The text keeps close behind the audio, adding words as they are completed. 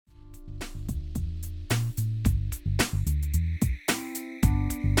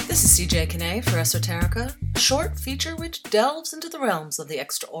CJ Kinney for Esoterica, a short feature which delves into the realms of the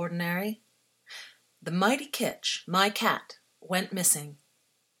extraordinary. The mighty Kitch, my cat, went missing.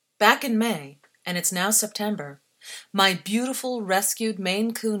 Back in May, and it's now September, my beautiful rescued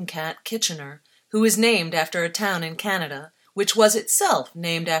Maine Coon cat Kitchener, who is named after a town in Canada, which was itself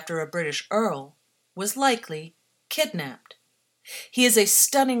named after a British earl, was likely kidnapped. He is a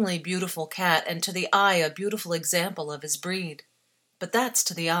stunningly beautiful cat, and to the eye a beautiful example of his breed. But that's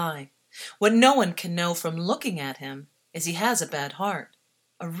to the eye. What no one can know from looking at him is he has a bad heart,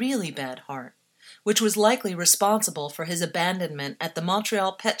 a really bad heart, which was likely responsible for his abandonment at the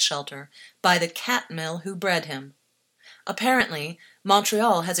Montreal pet shelter by the cat mill who bred him. Apparently,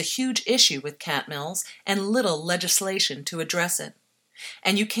 Montreal has a huge issue with cat mills and little legislation to address it.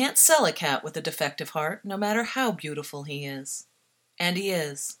 And you can't sell a cat with a defective heart, no matter how beautiful he is. And he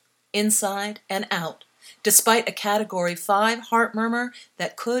is, inside and out, despite a Category 5 heart murmur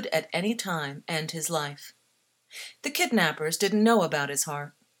that could at any time end his life. The kidnappers didn't know about his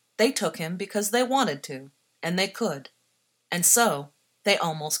heart. They took him because they wanted to, and they could. And so, they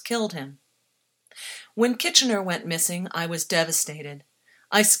almost killed him. When Kitchener went missing, I was devastated.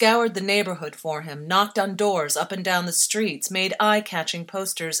 I scoured the neighborhood for him, knocked on doors up and down the streets, made eye-catching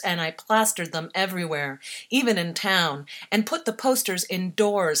posters, and I plastered them everywhere, even in town, and put the posters in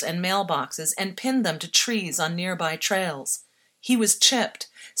doors and mailboxes and pinned them to trees on nearby trails. He was chipped,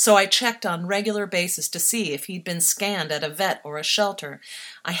 so I checked on regular basis to see if he'd been scanned at a vet or a shelter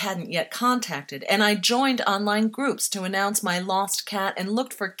I hadn't yet contacted, and I joined online groups to announce my lost cat and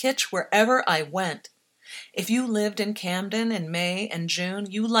looked for Kitch wherever I went. If you lived in Camden in May and June,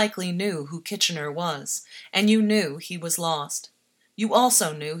 you likely knew who Kitchener was, and you knew he was lost. You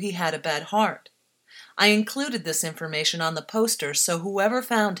also knew he had a bad heart. I included this information on the poster so whoever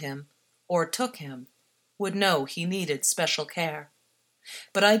found him, or took him, would know he needed special care.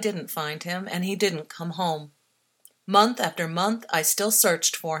 But I didn't find him, and he didn't come home. Month after month, I still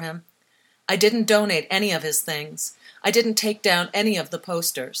searched for him. I didn't donate any of his things. I didn't take down any of the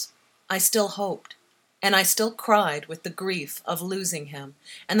posters. I still hoped. And I still cried with the grief of losing him,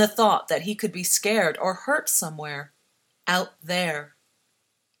 and the thought that he could be scared or hurt somewhere, out there.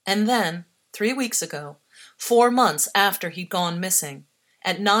 And then, 3 weeks ago, 4 months after he'd gone missing,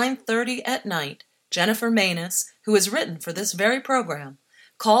 at 9:30 at night, Jennifer Manus, who has written for this very program,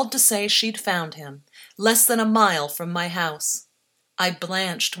 called to say she'd found him, less than a mile from my house. I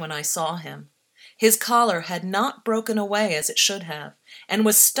blanched when I saw him. His collar had not broken away as it should have, and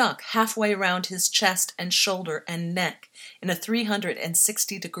was stuck halfway round his chest and shoulder and neck in a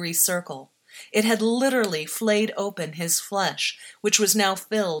 360-degree circle. It had literally flayed open his flesh, which was now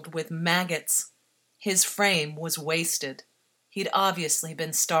filled with maggots. His frame was wasted. He'd obviously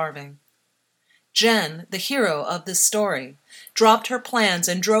been starving. Jen, the hero of this story, dropped her plans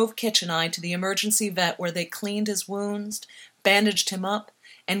and drove Kitch and I to the emergency vet where they cleaned his wounds, bandaged him up,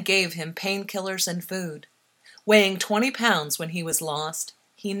 and gave him painkillers and food. Weighing 20 pounds when he was lost,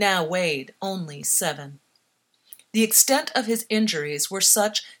 he now weighed only 7. The extent of his injuries were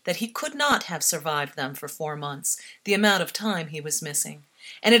such that he could not have survived them for 4 months, the amount of time he was missing,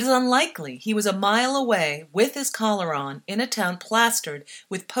 and it is unlikely he was a mile away with his collar on in a town plastered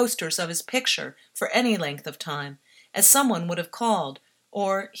with posters of his picture for any length of time, as someone would have called,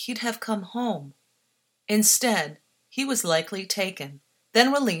 or he'd have come home. Instead, he was likely taken,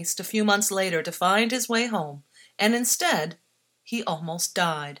 then released a few months later to find his way home, and instead, he almost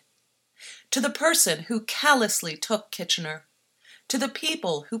died. To the person who callously took Kitchener, to the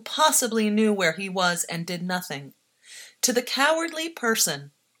people who possibly knew where he was and did nothing, to the cowardly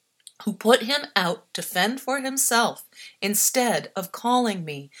person who put him out to fend for himself instead of calling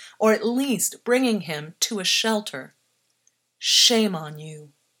me, or at least bringing him to a shelter. Shame on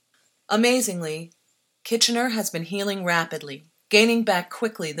you. Amazingly, Kitchener has been healing rapidly, gaining back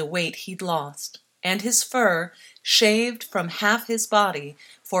quickly the weight he'd lost, and his fur, shaved from half his body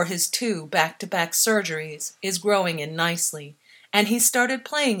for his 2 back-to-back surgeries, is growing in nicely, and he started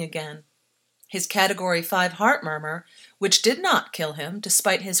playing again. His Category 5 heart murmur, which did not kill him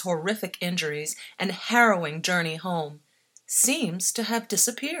despite his horrific injuries and harrowing journey home, seems to have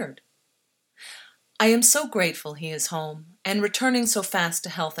disappeared. I am so grateful he is home, and returning so fast to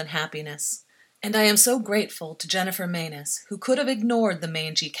health and happiness. And I am so grateful to Jennifer Manus, who could have ignored the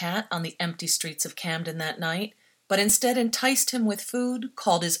mangy cat on the empty streets of Camden that night, but instead enticed him with food,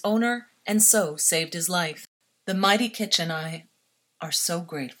 called his owner, and so saved his life. The mighty Kitch and I are so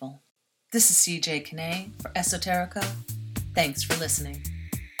grateful. This is CJ Kinney for Esoterica. Thanks for listening.